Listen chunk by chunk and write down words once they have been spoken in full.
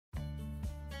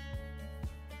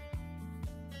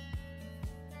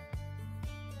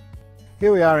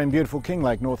Here we are in beautiful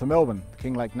Kinglake, north of Melbourne,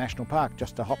 Kinglake National Park,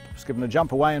 just a hop, skip and a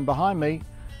jump away, and behind me,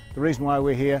 the reason why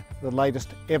we're here, the latest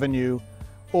Evernew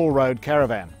all-road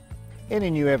caravan. Any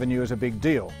new Evernew is a big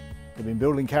deal. They've been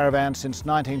building caravans since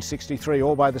 1963,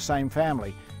 all by the same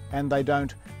family, and they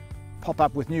don't pop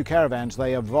up with new caravans,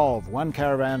 they evolve one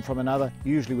caravan from another,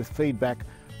 usually with feedback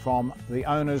from the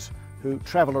owners who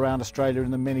travel around Australia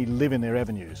and the many live in their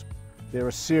Evernews. They're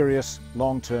a serious,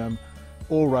 long-term,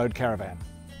 all-road caravan.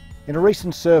 In a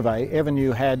recent survey,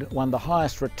 Evernew had one of the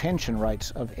highest retention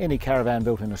rates of any caravan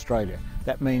built in Australia.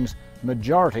 That means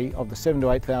majority of the 7,000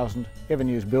 to 8,000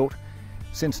 Evernews built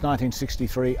since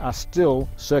 1963 are still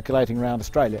circulating around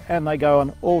Australia, and they go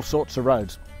on all sorts of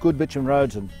roads, good bitumen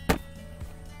roads and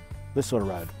this sort of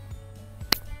road.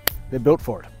 They're built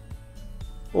for it.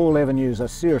 All Evernews are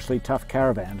seriously tough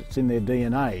caravans, it's in their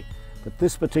DNA, but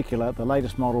this particular, the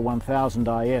ate model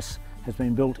 1000is, has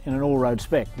been built in an all-road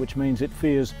spec, which means it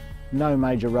fears no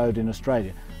major road in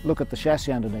Australia. Look at the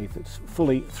chassis underneath, it's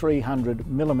fully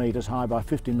 300mm high by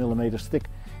 50mm thick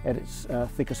at its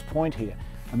thickest point here.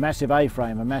 A massive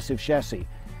A-frame, a massive chassis,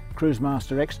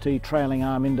 Cruisemaster XT trailing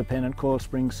arm independent coil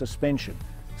spring suspension,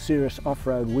 serious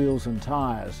off-road wheels and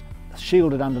tyres,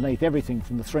 shielded underneath, everything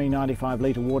from the 395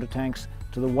 litre water tanks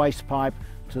to the waste pipe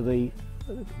to the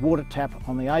water tap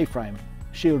on the A-frame,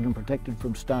 shielded and protected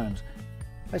from stones.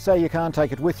 They say you can't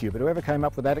take it with you, but whoever came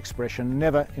up with that expression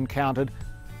never encountered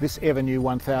this Evernew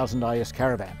 1000is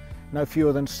caravan. No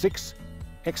fewer than 6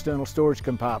 external storage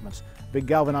compartments, big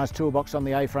galvanised toolbox on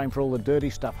the A-frame for all the dirty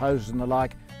stuff, hoses and the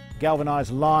like,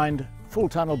 galvanised lined full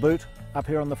tunnel boot up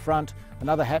here on the front,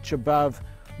 another hatch above,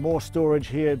 more storage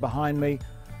here behind me,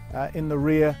 in the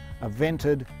rear, a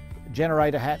vented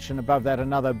generator hatch, and above that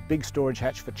another big storage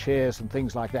hatch for chairs and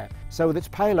things like that. So with its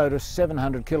payload of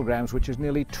 700 kilograms, which is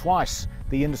nearly twice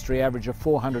the industry average of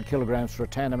 400 kilograms for a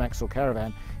tandem axle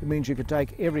caravan, it means you could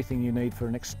take everything you need for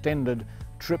an extended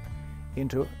trip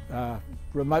into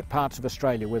remote parts of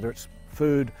Australia, whether it's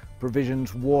food,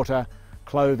 provisions, water,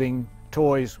 clothing,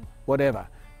 toys, whatever.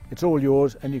 It's all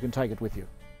yours and you can take it with you.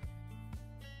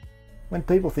 When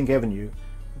people think Evernew,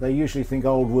 they usually think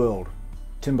old world,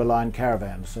 timberline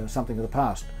caravans, something of the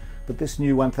past. But this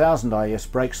new 1000is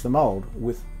breaks the mould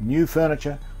with new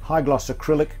furniture, high gloss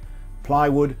acrylic,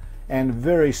 plywood and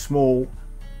very small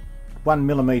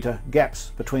 1mm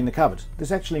gaps between the cupboards.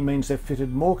 This actually means they've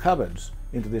fitted more cupboards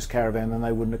into this caravan than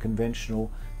they would in a conventional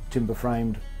timber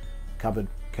framed cupboard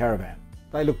caravan.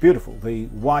 They look beautiful. The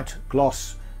white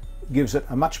gloss gives it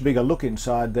a much bigger look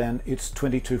inside than its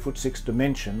 22'6"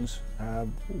 dimensions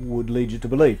would lead you to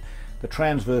believe. The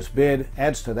transverse bed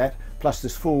adds to that, plus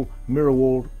this full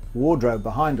mirror-walled wardrobe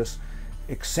behind us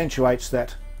accentuates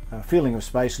that feeling of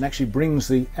space and actually brings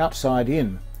the outside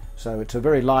in. So it's a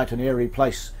very light and airy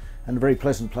place and a very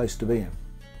pleasant place to be in.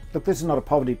 Look, this is not a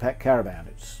poverty pack caravan.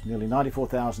 It's nearly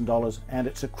 $94,000 and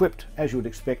it's equipped, as you would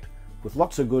expect, with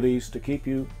lots of goodies to keep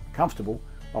you comfortable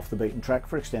off the beaten track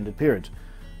for extended periods.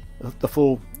 The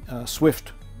full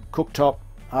Swift cooktop,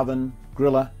 oven,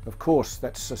 griller, of course,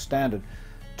 that's a standard.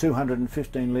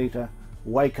 215 litre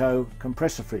Waco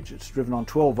compressor fridge. It's driven on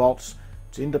 12 volts,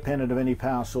 it's independent of any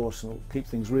power source and will keep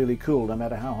things really cool no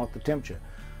matter how hot the temperature.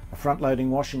 A front-loading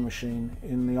washing machine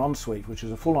in the ensuite, which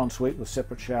is a full ensuite with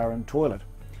separate shower and toilet.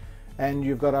 And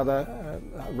you've got a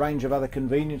range of other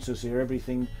conveniences here,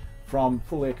 everything from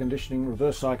full air conditioning,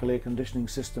 reverse cycle air conditioning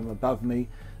system above me,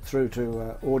 through to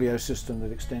an audio system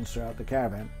that extends throughout the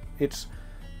caravan. It's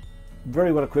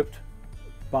very well equipped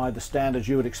by the standards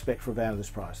you would expect for a van of this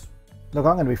price. Look,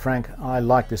 I'm going to be frank, I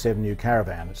like this Evernew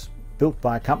caravan. It's built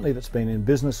by a company that's been in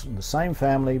business in the same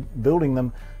family, building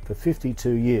them for 52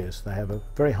 years. They have a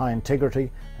very high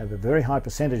integrity, have a very high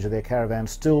percentage of their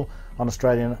caravans still on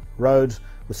Australian roads,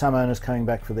 with some owners coming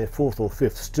back for their 4th or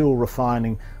 5th, still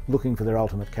refining, looking for their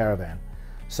ultimate caravan.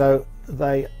 So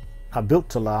they are built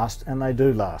to last, and they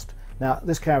do last. Now,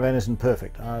 this caravan isn't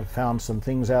perfect. I've found some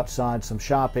things outside, some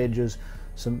sharp edges,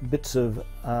 some bits of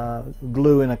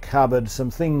glue in a cupboard, some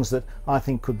things that I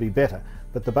think could be better.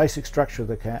 But the basic structure of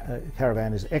the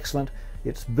caravan is excellent.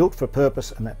 It's built for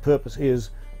purpose, and that purpose is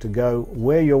to go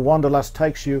where your wanderlust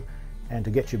takes you and to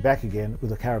get you back again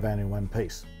with a caravan in one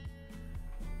piece.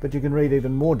 But you can read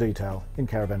even more detail in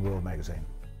Caravan World magazine.